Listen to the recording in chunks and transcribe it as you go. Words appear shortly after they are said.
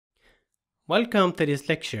Welcome to this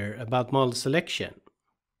lecture about model selection.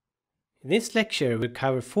 In this lecture we'll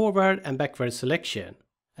cover forward and backward selection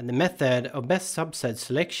and the method of best subset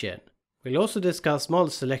selection. We'll also discuss model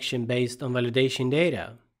selection based on validation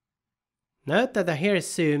data. Note that I here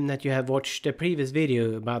assume that you have watched the previous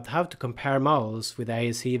video about how to compare models with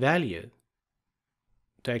ASC value.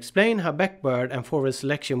 To explain how backward and forward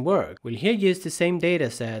selection work, we'll here use the same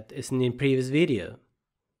dataset as in the previous video,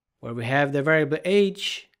 where we have the variable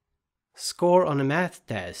age, score on a math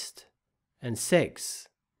test, and sex.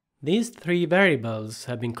 These three variables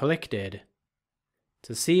have been collected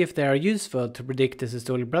to see if they are useful to predict the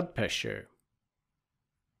systolic blood pressure.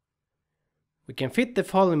 We can fit the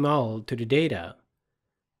following model to the data.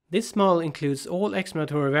 This model includes all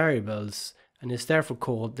explanatory variables and is therefore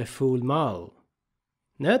called the full model.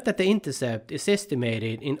 Note that the intercept is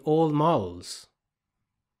estimated in all models.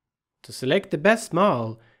 To select the best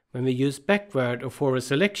model, when we use backward or forward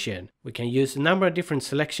selection, we can use a number of different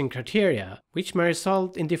selection criteria, which may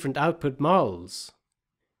result in different output models.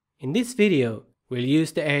 In this video, we'll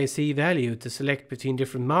use the ASC value to select between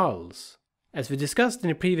different models. As we discussed in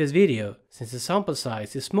the previous video, since the sample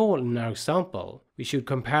size is small in our example, we should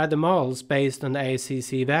compare the models based on the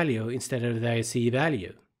ASCC value instead of the ASC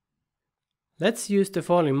value. Let's use the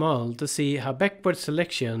following model to see how backward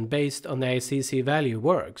selection based on the ASCC value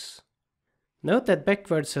works. Note that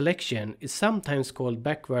backward selection is sometimes called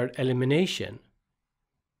backward elimination.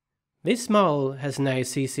 This model has an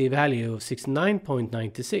ASCC value of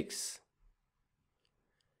 69.96.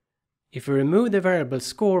 If we remove the variable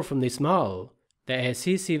score from this model, the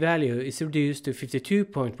ASCC value is reduced to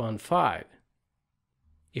 52.15.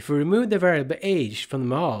 If we remove the variable age from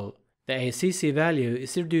the model, the ASCC value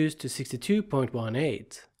is reduced to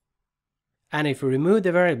 62.18. And if we remove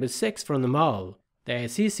the variable sex from the model, the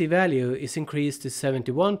ASCC value is increased to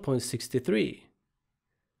 71.63.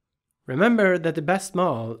 Remember that the best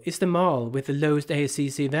model is the model with the lowest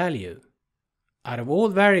ASCC value. Out of all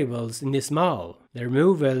variables in this model, the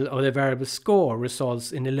removal of the variable score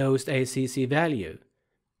results in the lowest ASCC value,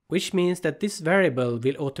 which means that this variable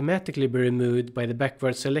will automatically be removed by the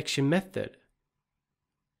backward selection method.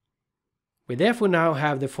 We therefore now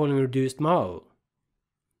have the following reduced model,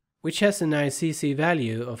 which has an ASCC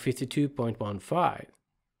value of 52.15.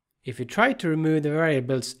 If we try to remove the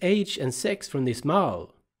variables age and sex from this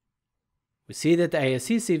model, we see that the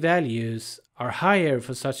ASCC values are higher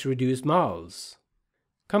for such reduced models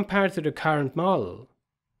compared to the current model.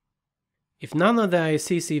 If none of the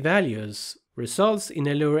ASCC values results in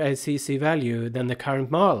a lower ASCC value than the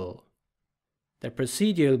current model, the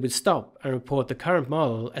procedure will stop and report the current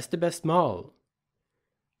model as the best model.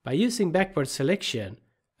 By using backward selection,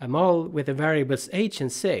 a model with the variables age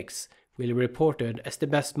and sex will be reported as the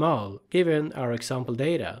best model given our example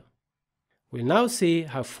data. We'll now see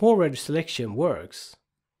how forward selection works.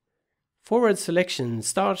 Forward selection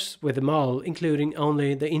starts with a model including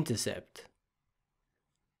only the intercept.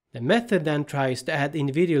 The method then tries to add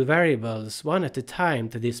individual variables one at a time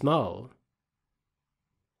to this model.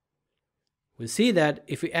 We'll see that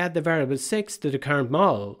if we add the variable sex to the current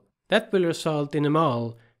model, that will result in a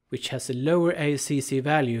model which has a lower ASCC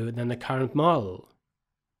value than the current model.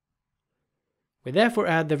 We therefore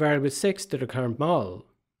add the variable sex to the current model.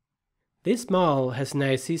 This model has an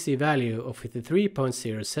ASCC value of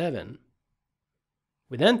 53.07.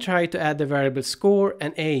 We then try to add the variable score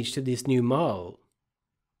and age to this new model.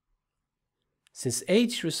 Since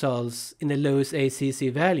age results in the lowest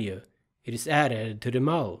ASCC value, it is added to the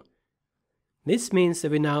model. This means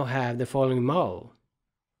that we now have the following model.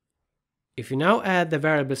 If we now add the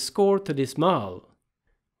variable score to this model,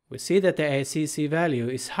 we see that the ASCC value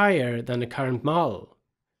is higher than the current model.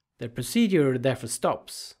 The procedure therefore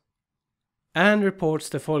stops and reports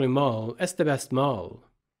the following model as the best model.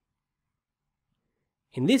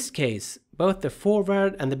 In this case, both the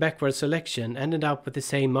forward and the backward selection ended up with the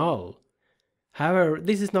same model. However,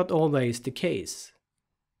 this is not always the case.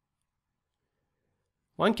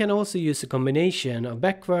 One can also use a combination of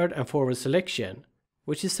backward and forward selection,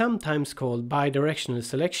 which is sometimes called bidirectional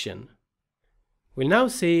selection. We'll now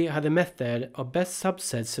see how the method of best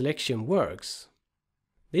subset selection works.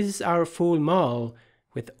 This is our full model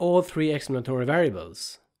with all three explanatory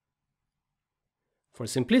variables. For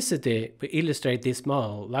simplicity, we illustrate this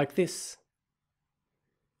model like this.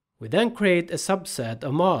 We then create a subset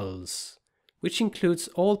of models, which includes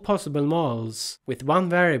all possible models with one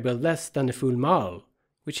variable less than the full model,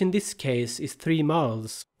 which in this case is 3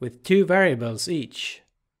 models with 2 variables each.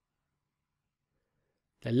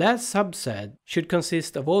 The last subset should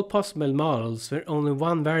consist of all possible models where only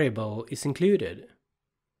one variable is included.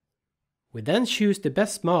 We then choose the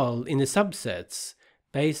best model in the subsets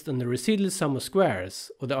based on the residual sum of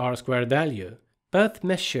squares, or the R-squared value, both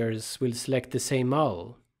measures will select the same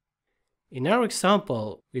mole. In our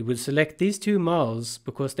example, we will select these two moles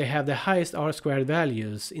because they have the highest R-squared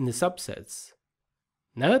values in the subsets.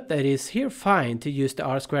 Note that it is here fine to use the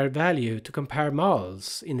R-squared value to compare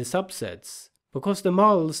moles in the subsets, because the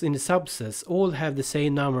moles in the subsets all have the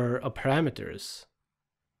same number of parameters.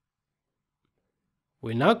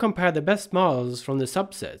 We'll now compare the best moles from the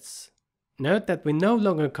subsets. Note that we no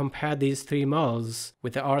longer compare these three moles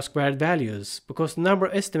with the R-squared values because the number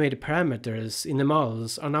of estimated parameters in the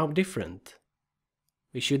moles are now different.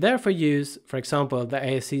 We should therefore use, for example,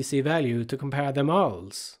 the ACC value to compare the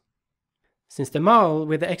moles. Since the mole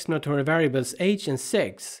with the explanatory variables age and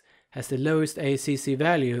sex has the lowest ACC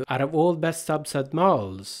value out of all best subset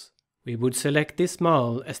moles, we would select this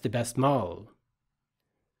mole as the best mole.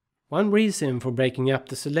 One reason for breaking up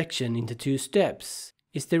the selection into two steps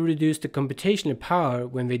is to reduce the computational power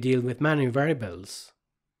when we deal with many variables.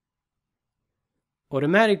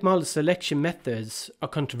 Automatic model selection methods are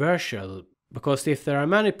controversial because if there are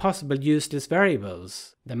many possible useless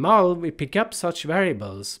variables, the model will pick up such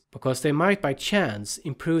variables because they might by chance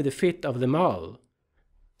improve the fit of the model.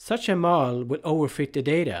 Such a model will overfit the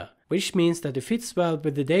data, which means that it fits well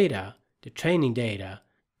with the data, the training data,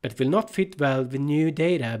 but will not fit well with new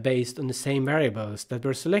data based on the same variables that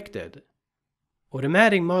were selected.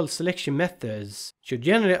 Automatic model selection methods should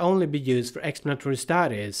generally only be used for explanatory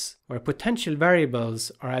studies where potential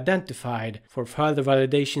variables are identified for further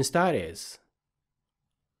validation studies.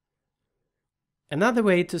 Another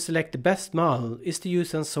way to select the best model is to use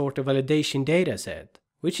some sort of validation dataset,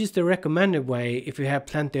 which is the recommended way if you have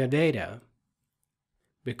plenty of data.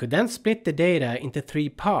 We could then split the data into 3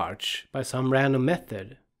 parts by some random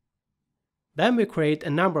method. Then we create a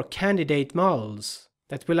number of candidate models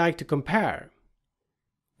that we like to compare.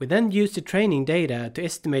 We then use the training data to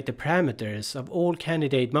estimate the parameters of all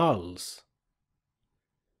candidate models.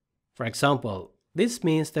 For example, this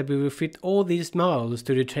means that we will fit all these models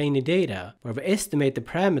to the training data where we estimate the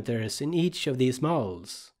parameters in each of these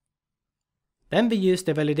models. Then we use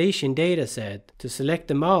the validation dataset to select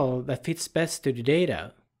the model that fits best to the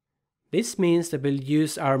data. This means that we'll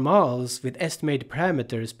use our models with estimated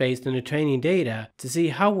parameters based on the training data to see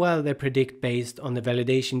how well they predict based on the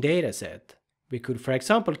validation dataset. We could, for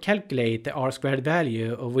example, calculate the R-squared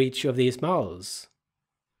value of each of these models.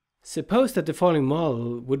 Suppose that the following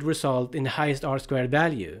model would result in the highest R-squared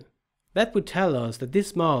value. That would tell us that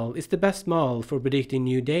this model is the best model for predicting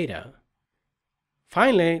new data.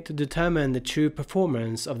 Finally, to determine the true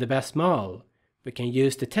performance of the best model, we can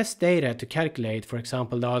use the test data to calculate, for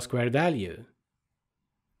example, the R-squared value.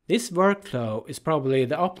 This workflow is probably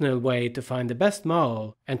the optimal way to find the best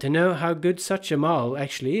model and to know how good such a model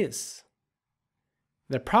actually is.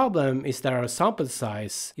 The problem is that our sample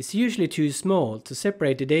size is usually too small to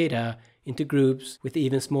separate the data into groups with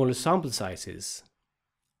even smaller sample sizes.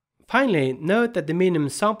 Finally, note that the minimum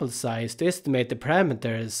sample size to estimate the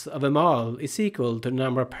parameters of a model is equal to the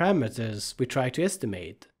number of parameters we try to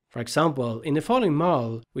estimate. For example, in the following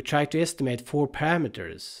model, we try to estimate 4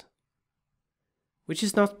 parameters, which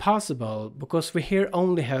is not possible because we here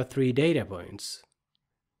only have 3 data points.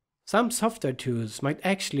 Some software tools might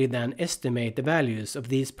actually then estimate the values of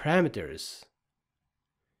these parameters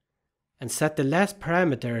and set the last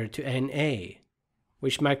parameter to NA,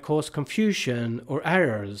 which might cause confusion or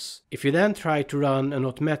errors if you then try to run an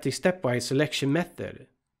automatic stepwise selection method.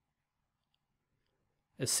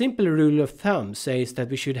 A simple rule of thumb says that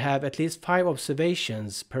we should have at least 5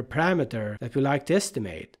 observations per parameter that we like to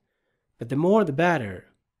estimate, but the more the better.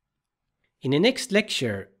 In the next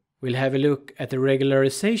lecture, we'll have a look at the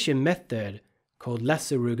regularization method called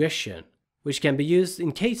lasso regression, which can be used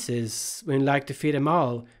in cases when we like to fit a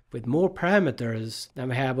model with more parameters than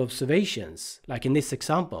we have observations, like in this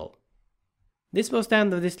example. This was the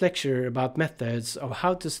end of this lecture about methods of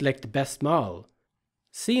how to select the best model.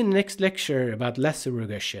 See you in the next lecture about lasso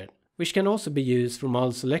regression, which can also be used for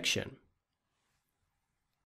model selection.